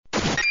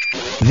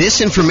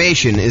This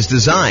information is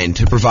designed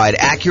to provide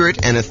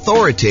accurate and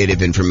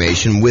authoritative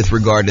information with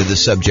regard to the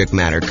subject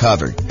matter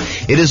covered.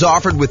 It is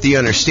offered with the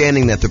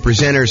understanding that the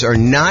presenters are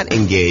not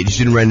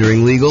engaged in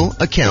rendering legal,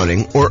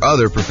 accounting, or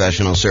other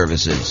professional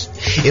services.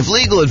 If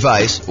legal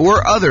advice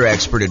or other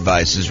expert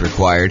advice is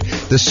required,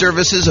 the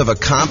services of a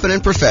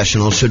competent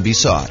professional should be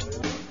sought.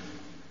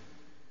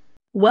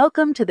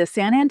 Welcome to the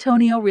San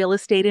Antonio Real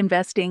Estate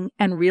Investing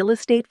and Real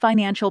Estate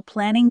Financial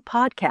Planning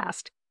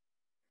Podcast.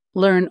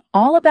 Learn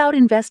all about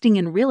investing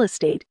in real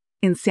estate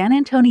in San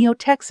Antonio,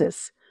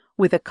 Texas,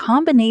 with a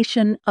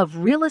combination of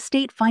real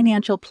estate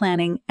financial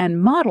planning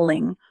and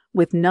modeling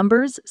with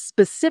numbers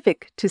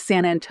specific to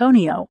San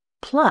Antonio,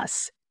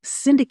 plus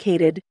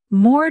syndicated,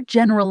 more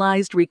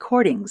generalized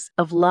recordings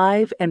of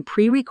live and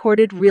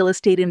pre-recorded real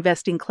estate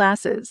investing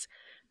classes,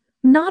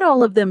 not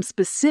all of them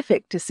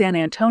specific to San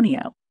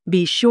Antonio.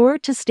 Be sure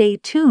to stay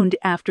tuned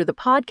after the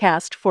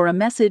podcast for a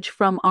message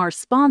from our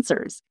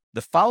sponsors.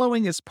 The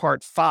following is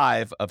part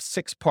 5 of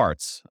 6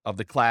 parts of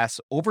the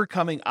class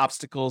Overcoming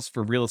Obstacles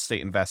for Real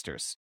Estate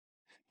Investors.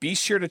 Be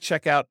sure to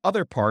check out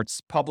other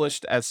parts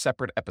published as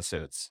separate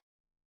episodes.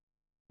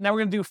 Now we're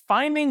going to do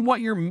finding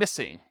what you're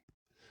missing.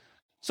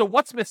 So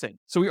what's missing?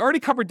 So we already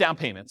covered down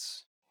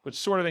payments, which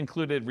sort of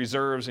included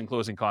reserves and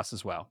closing costs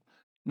as well.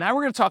 Now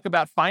we're going to talk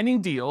about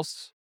finding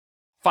deals,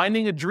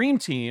 finding a dream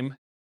team,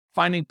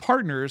 finding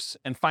partners,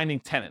 and finding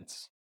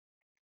tenants.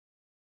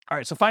 All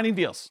right, so finding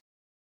deals.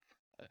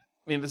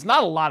 I mean, there's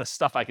not a lot of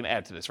stuff I can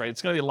add to this, right?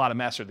 It's going to be a lot of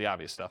master the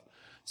obvious stuff.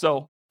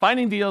 So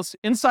finding deals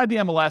inside the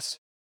MLS,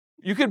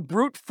 you can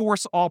brute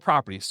force all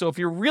properties. So if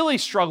you're really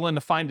struggling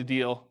to find a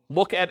deal,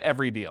 look at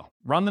every deal.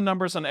 Run the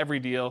numbers on every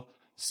deal.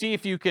 See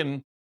if you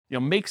can,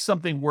 make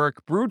something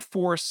work. Brute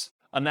force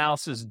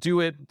analysis,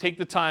 do it. Take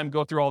the time,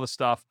 go through all the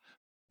stuff.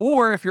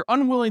 Or if you're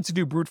unwilling to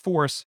do brute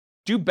force,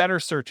 do better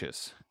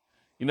searches.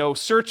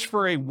 Search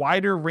for a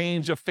wider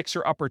range of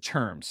fixer-upper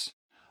terms.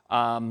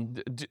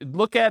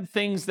 Look at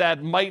things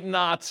that might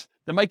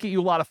get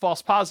you a lot of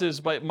false positives,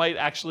 but might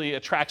actually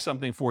attract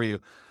something for you.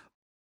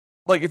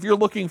 Like if you're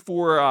looking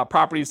for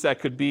properties that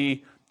could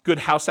be good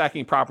house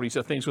hacking properties,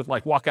 so things with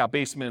like walkout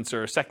basements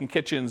or second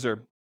kitchens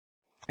or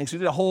things. We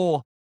did a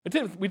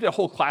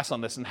whole class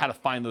on this and how to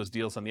find those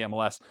deals on the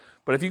MLS.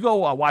 But if you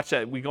go watch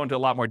that, we go into a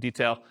lot more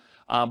detail.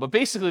 But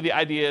basically the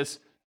idea is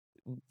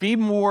be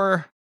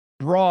more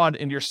broad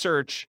in your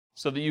search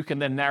so that you can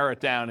then narrow it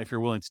down if you're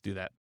willing to do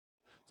that.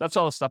 That's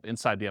all the stuff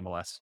inside the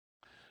MLS.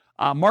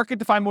 Market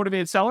to find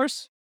motivated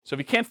sellers. So if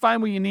you can't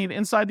find what you need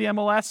inside the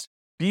MLS,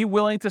 be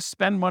willing to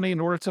spend money in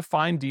order to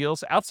find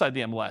deals outside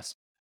the MLS.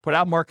 Put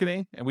out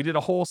marketing, and we did a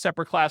whole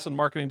separate class on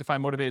marketing to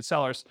find motivated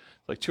sellers,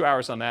 like 2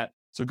 hours on that.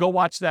 So go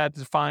watch that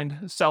to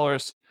find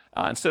sellers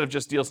instead of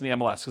just deals in the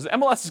MLS. Because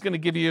MLS is going to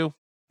give you,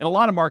 in a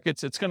lot of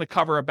markets, it's going to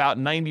cover about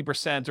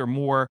 90% or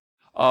more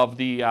of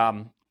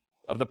the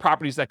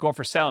properties that go up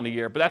for sale in a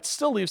year. But that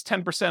still leaves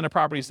 10% of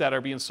properties that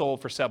are being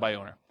sold for sale by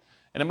owner.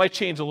 And it might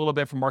change a little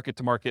bit from market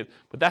to market,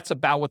 but that's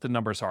about what the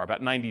numbers are, about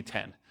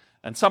 90-10.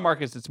 And some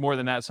markets, it's more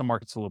than that. Some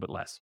markets, a little bit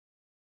less.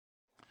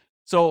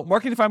 So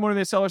marketing to find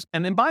motivated sellers.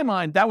 And in my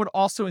mind, that would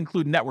also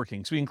include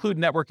networking. So we include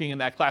networking in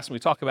that class when we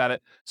talk about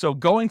it. So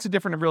going to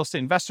different real estate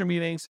investor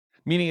meetings,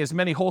 meeting as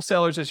many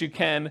wholesalers as you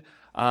can,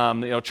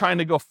 trying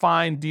to go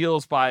find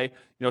deals by,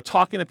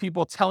 talking to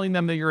people, telling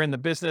them that you're in the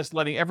business,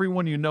 letting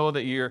everyone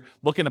that you're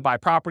looking to buy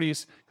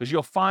properties, because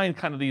you'll find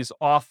kind of these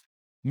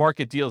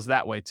off-market deals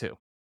that way too.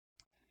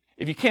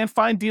 If you can't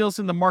find deals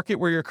in the market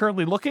where you're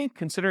currently looking,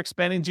 consider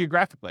expanding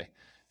geographically.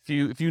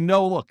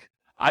 Look,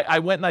 I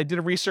went and I did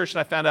a research and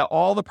I found out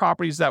all the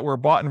properties that were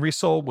bought and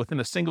resold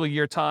within a single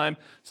year time.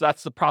 So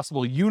that's the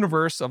possible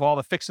universe of all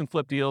the fix and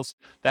flip deals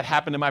that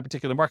happened in my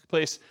particular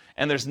marketplace.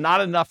 And there's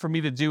not enough for me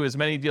to do as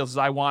many deals as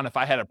I want if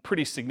I had a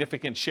pretty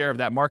significant share of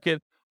that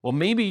market. Well,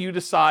 maybe you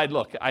decide,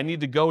 look, I need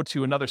to go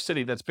to another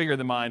city that's bigger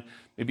than mine,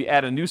 maybe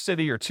add a new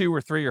city or 2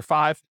 or 3 or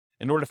 5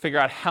 in order to figure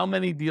out how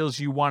many deals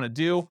you want to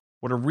do,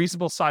 what a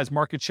reasonable size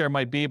market share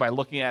might be by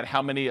looking at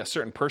how many a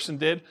certain person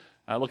did,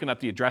 looking up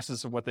the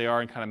addresses of what they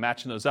are and kind of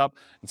matching those up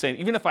and saying,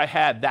 even if I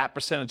had that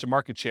percentage of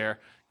market share,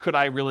 could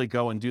I really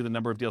go and do the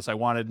number of deals I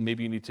wanted? And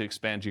maybe you need to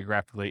expand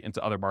geographically into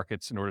other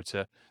markets in order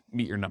to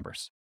meet your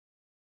numbers.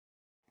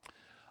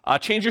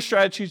 Change your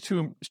strategy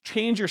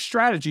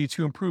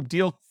to improve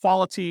deal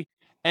quality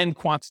and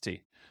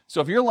quantity. So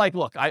if you're like,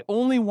 look, I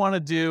only want to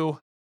do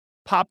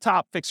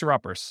top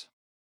fixer-uppers.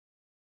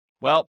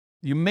 Well,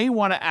 you may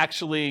want to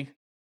actually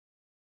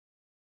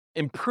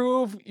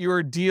improve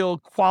your deal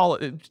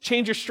quality,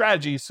 change your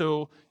strategy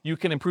so you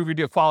can improve your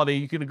deal quality.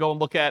 You can go and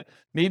look at,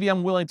 maybe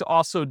I'm willing to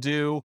also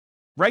do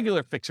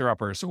regular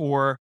fixer-uppers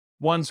or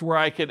ones where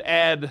I could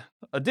add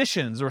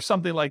additions or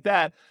something like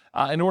that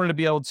in order to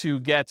be able to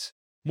get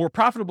more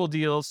profitable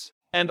deals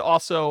and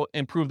also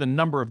improve the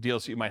number of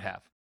deals that you might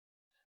have.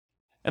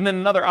 And then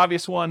another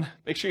obvious one,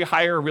 make sure you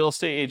hire a real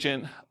estate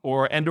agent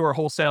or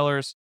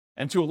wholesalers,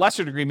 and to a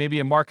lesser degree, maybe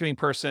a marketing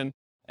person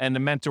and a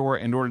mentor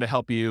in order to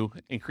help you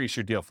increase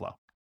your deal flow.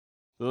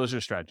 So those are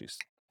strategies.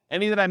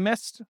 Any that I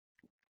missed?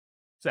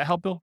 Does that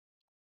help, Bill?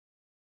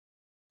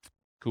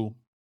 Cool.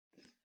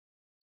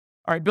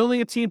 All right,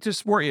 building a team to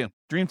support you,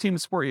 dream team to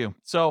support you.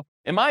 So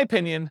in my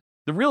opinion,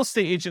 the real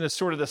estate agent is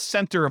sort of the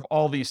center of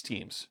all these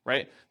teams,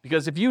 right?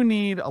 Because if you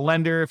need a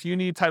lender, if you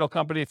need title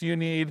company, if you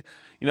need,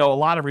 a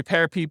lot of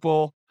repair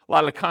people, a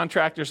lot of the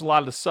contractors, a lot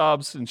of the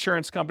subs,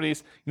 insurance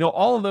companies,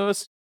 all of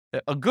those,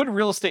 a good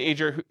real estate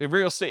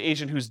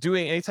agent who's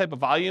doing any type of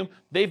volume,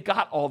 they've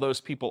got all those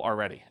people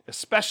already,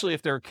 especially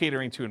if they're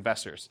catering to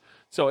investors.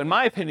 So in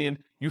my opinion,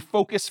 you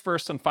focus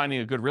first on finding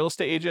a good real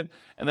estate agent,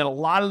 and then a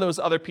lot of those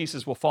other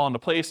pieces will fall into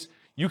place.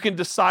 You can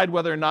decide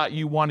whether or not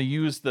you want to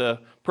use the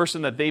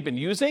person that they've been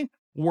using,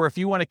 or if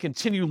you want to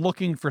continue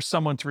looking for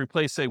someone to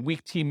replace a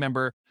weak team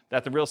member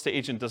that the real estate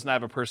agent doesn't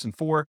have a person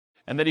for.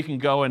 And then you can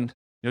go and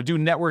do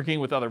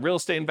networking with other real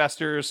estate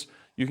investors.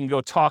 You can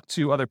go talk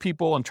to other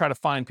people and try to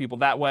find people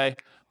that way.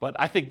 But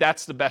I think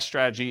that's the best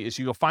strategy, is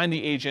you go find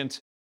the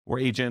agent or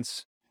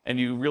agents and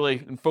you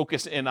really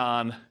focus in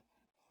on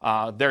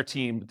their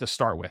team to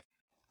start with.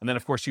 And then,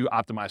 of course, you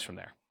optimize from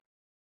there.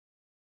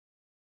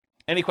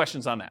 Any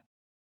questions on that?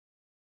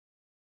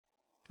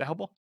 Is that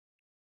helpful?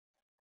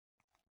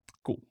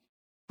 Cool.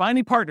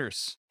 Finding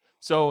partners.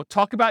 So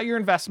talk about your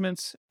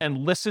investments and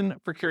listen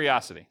for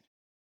curiosity.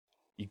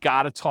 You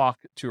got to talk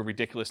to a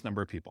ridiculous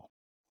number of people.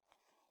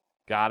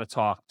 Got to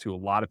talk to a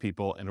lot of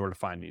people in order to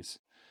find these.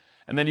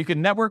 And then you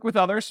can network with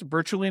others,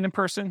 virtually and in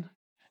person.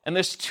 And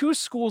there's two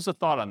schools of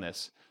thought on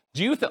this.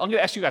 I'm going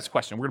to ask you guys a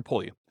question. We're going to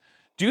poll you.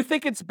 Do you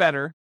think it's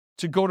better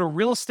to go to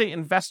real estate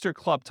investor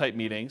club type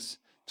meetings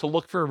to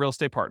look for real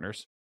estate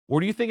partners? Or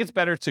do you think it's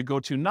better to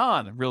go to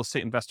non-real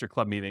estate investor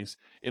club meetings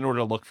in order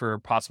to look for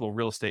possible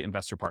real estate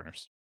investor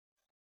partners?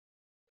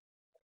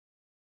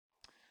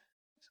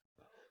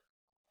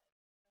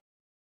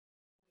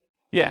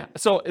 Yeah,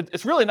 so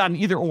it's really not an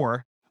either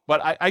or,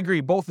 but I agree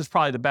both is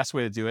probably the best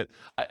way to do it.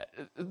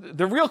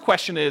 The real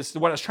question is,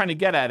 what I was trying to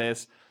get at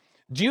is,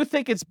 do you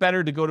think it's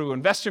better to go to an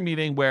investor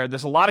meeting where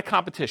there's a lot of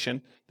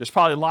competition, there's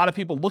probably a lot of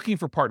people looking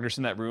for partners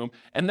in that room,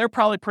 and they're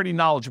probably pretty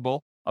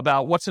knowledgeable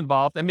about what's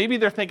involved, and maybe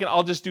they're thinking,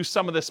 I'll just do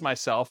some of this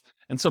myself,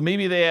 and so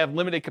maybe they have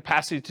limited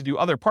capacity to do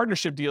other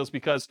partnership deals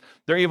because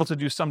they're able to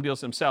do some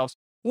deals themselves?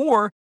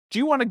 Or do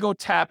you want to go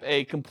tap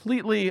a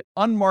completely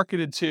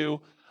unmarketed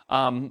to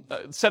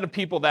set of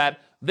people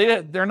that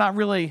they're not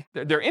really,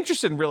 they're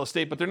interested in real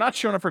estate, but they're not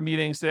showing up for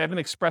meetings. They haven't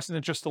expressed an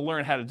interest to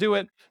learn how to do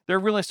it. They're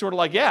really sort of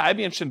like, yeah, I'd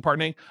be interested in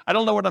partnering. I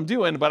don't know what I'm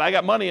doing, but I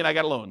got money and I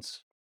got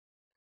loans.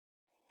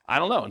 I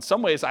don't know. In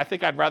some ways, I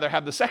think I'd rather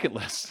have the second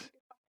list.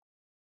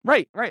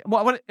 Right.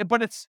 Well,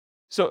 but it's,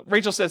 so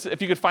Rachel says,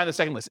 if you could find the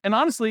second list. And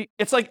honestly,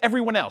 it's like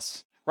everyone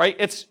else, right?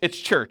 It's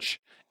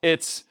church.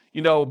 It's,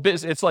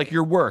 business. It's like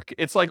your work.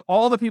 It's like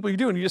all the people you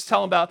do. And you just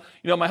tell them about,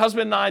 my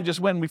husband and I just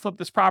went and we flipped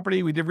this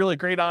property. We did really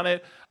great on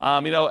it.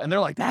 And they're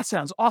like, that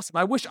sounds awesome.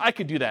 I wish I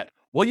could do that.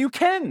 Well, you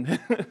can,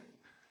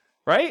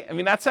 right? I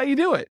mean, that's how you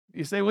do it.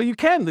 You say, well, you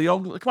can,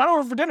 come on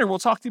over for dinner. We'll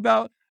talk to you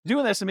about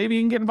doing this and maybe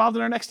you can get involved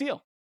in our next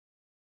deal.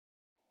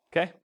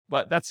 Okay.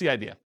 But that's the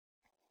idea.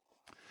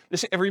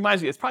 It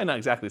reminds me, it's probably not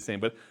exactly the same,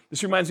 but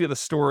this reminds me of the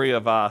story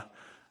of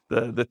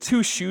the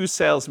two shoe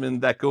salesmen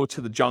that go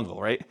to the jungle,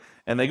 right?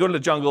 And they go to the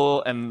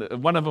jungle and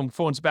one of them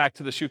phones back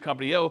to the shoe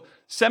company, yo,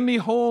 send me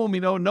home,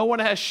 no one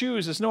has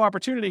shoes, there's no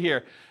opportunity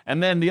here.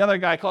 And then the other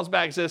guy calls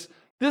back and says,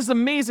 this is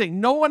amazing,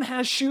 no one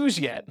has shoes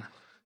yet,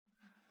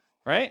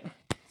 right?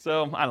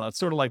 So, I don't know, it's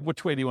sort of like,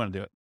 which way do you want to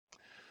do it?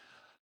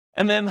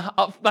 And then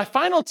my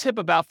final tip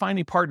about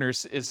finding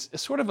partners is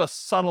sort of a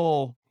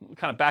subtle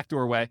kind of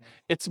backdoor way.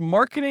 It's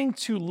marketing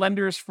to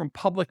lenders from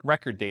public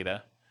record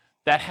data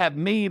that have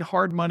made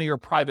hard money or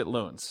private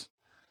loans.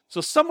 So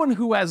someone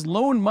who has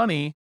loaned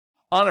money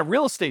on a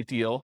real estate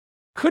deal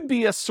could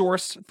be a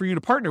source for you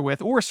to partner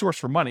with, or a source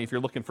for money if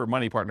you're looking for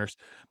money partners.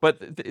 But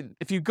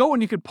if you go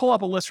and you could pull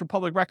up a list from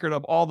public record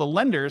of all the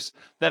lenders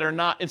that are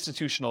not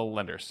institutional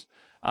lenders.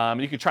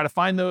 You could try to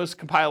find those,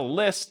 compile a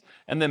list,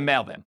 and then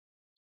mail them.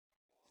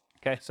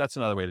 Okay, so that's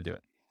another way to do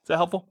it. Is that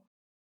helpful?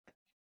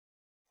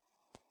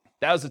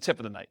 That was the tip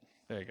of the night.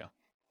 There you go.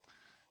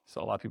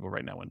 So a lot of people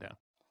writing that one down.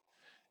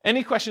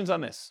 Any questions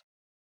on this?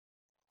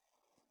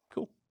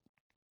 Cool.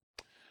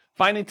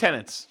 Finding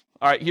tenants.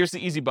 All right, here's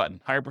the easy button.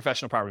 Hire a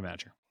professional property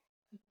manager.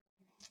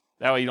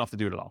 That way you don't have to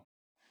do it at all.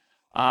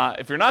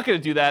 If you're not going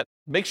to do that,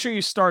 make sure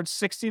you start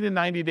 60 to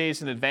 90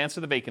 days in advance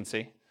of the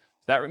vacancy.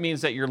 That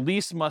means that your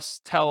lease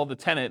must tell the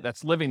tenant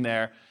that's living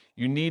there,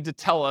 you need to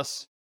tell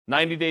us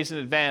 90 days in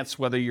advance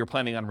whether you're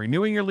planning on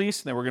renewing your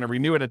lease, and then we're going to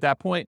renew it at that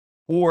point,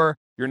 or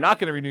you're not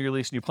going to renew your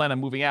lease and you plan on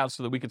moving out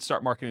so that we can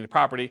start marketing the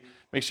property.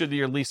 Make sure that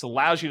your lease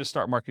allows you to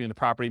start marketing the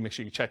property. Make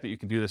sure you check that you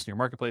can do this in your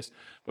marketplace,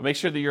 but make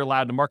sure that you're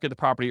allowed to market the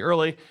property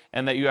early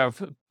and that you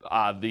have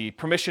the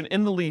permission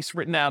in the lease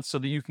written out so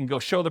that you can go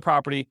show the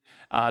property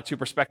to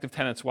prospective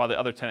tenants while the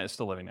other tenant is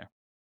still living there.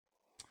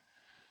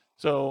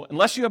 So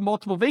unless you have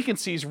multiple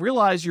vacancies,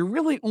 realize you're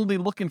really only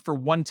looking for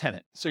one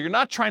tenant. So you're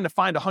not trying to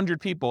find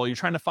 100 people, you're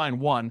trying to find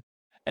one.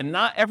 And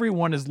not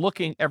everyone is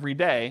looking every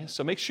day.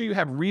 So make sure you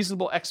have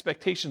reasonable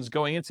expectations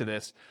going into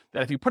this,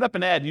 that if you put up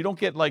an ad, you don't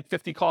get like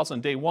 50 calls on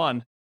day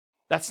one.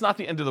 That's not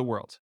the end of the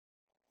world.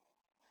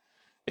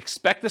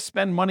 expect to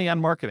spend money on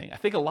marketing. I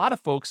think a lot of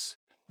folks,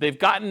 they've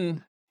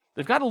gotten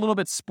a little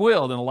bit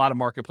spoiled in a lot of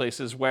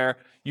marketplaces where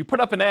you put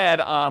up an ad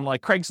on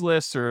like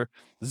Craigslist or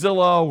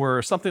Zillow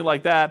or something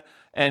like that,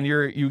 and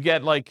you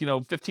get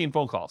 15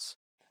 phone calls,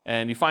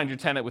 and you find your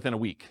tenant within a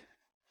week.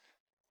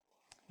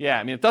 Yeah,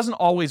 I mean, it doesn't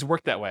always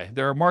work that way.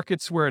 There are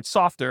markets where it's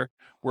softer,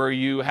 where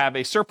you have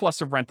a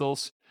surplus of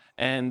rentals,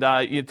 and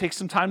it takes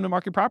some time to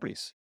market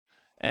properties.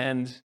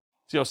 And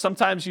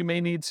sometimes you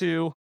may need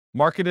to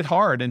market it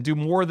hard and do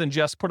more than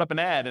just put up an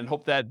ad and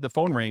hope that the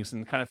phone rings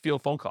and kind of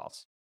field phone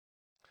calls.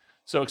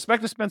 So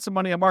expect to spend some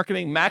money on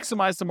marketing,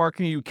 maximize the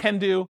marketing you can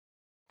do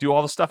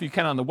all the stuff you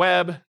can on the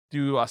web,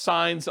 do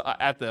signs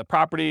at the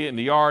property, in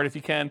the yard if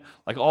you can,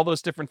 like all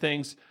those different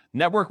things.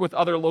 Network with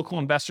other local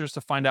investors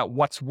to find out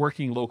what's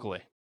working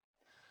locally.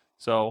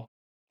 So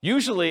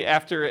usually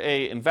after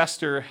an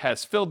investor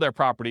has filled their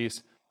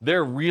properties,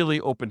 they're really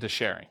open to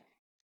sharing.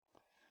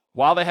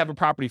 While they have a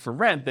property for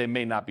rent, they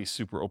may not be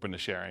super open to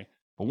sharing.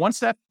 But once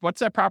that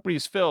property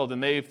is filled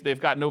and they've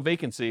got no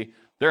vacancy,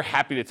 they're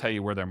happy to tell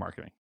you where they're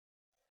marketing.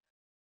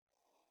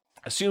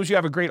 As soon as you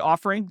have a great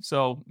offering,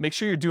 so make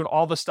sure you're doing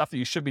all the stuff that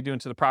you should be doing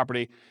to the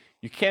property.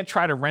 You can't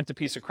try to rent a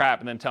piece of crap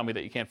and then tell me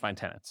that you can't find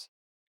tenants.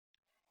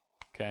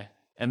 Okay?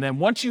 And then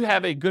once you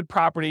have a good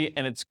property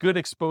and it's good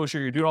exposure,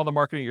 you're doing all the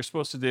marketing you're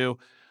supposed to do,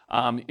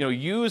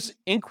 use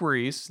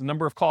inquiries, the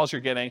number of calls you're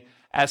getting,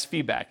 as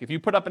feedback. If you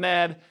put up an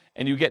ad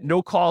and you get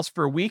no calls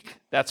for a week,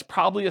 that's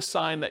probably a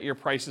sign that your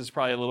price is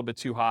probably a little bit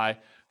too high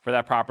for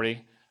that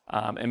property.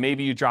 And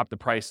maybe you drop the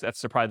price.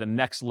 That's probably the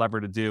next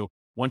lever to do.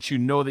 Once you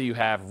know that you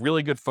have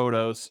really good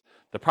photos,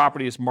 the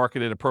property is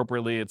marketed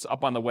appropriately, it's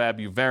up on the web,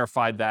 you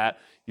verified that,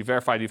 you've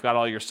got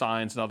all your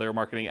signs and other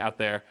marketing out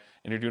there,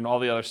 and you're doing all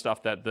the other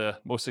stuff that the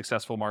most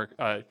successful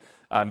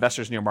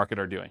investors in your market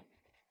are doing.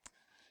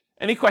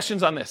 Any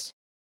questions on this?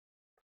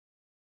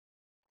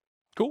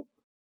 Cool.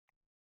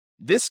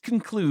 This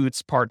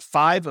concludes part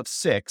 5 of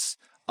 6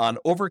 on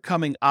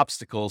overcoming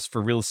obstacles for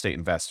real estate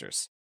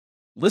investors.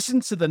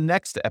 Listen to the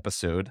next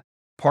episode,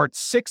 part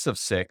 6 of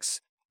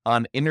 6,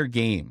 on inner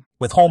game.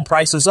 With home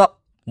prices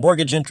up,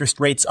 mortgage interest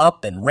rates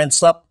up, and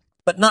rents up,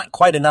 but not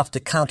quite enough to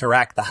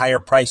counteract the higher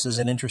prices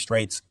and interest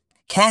rates,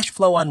 cash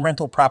flow on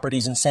rental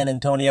properties in San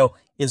Antonio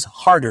is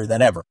harder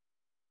than ever.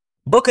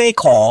 Book a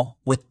call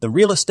with the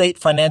Real Estate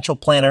Financial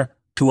Planner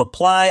to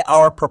apply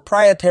our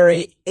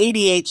proprietary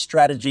 88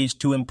 strategies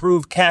to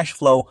improve cash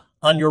flow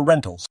on your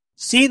rentals.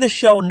 See the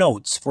show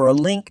notes for a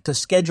link to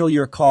schedule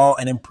your call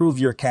and improve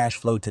your cash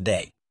flow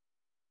today.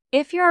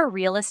 If you're a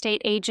real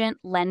estate agent,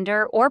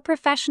 lender, or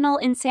professional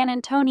in San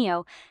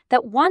Antonio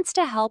that wants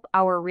to help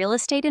our real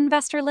estate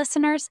investor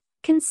listeners,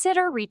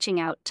 consider reaching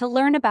out to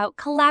learn about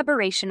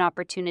collaboration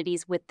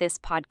opportunities with this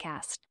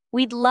podcast.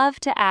 We'd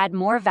love to add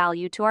more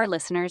value to our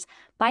listeners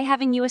by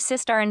having you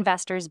assist our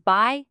investors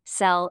buy,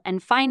 sell,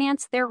 and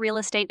finance their real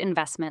estate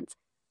investments.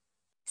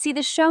 See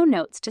the show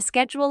notes to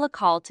schedule a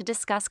call to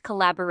discuss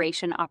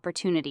collaboration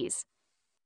opportunities.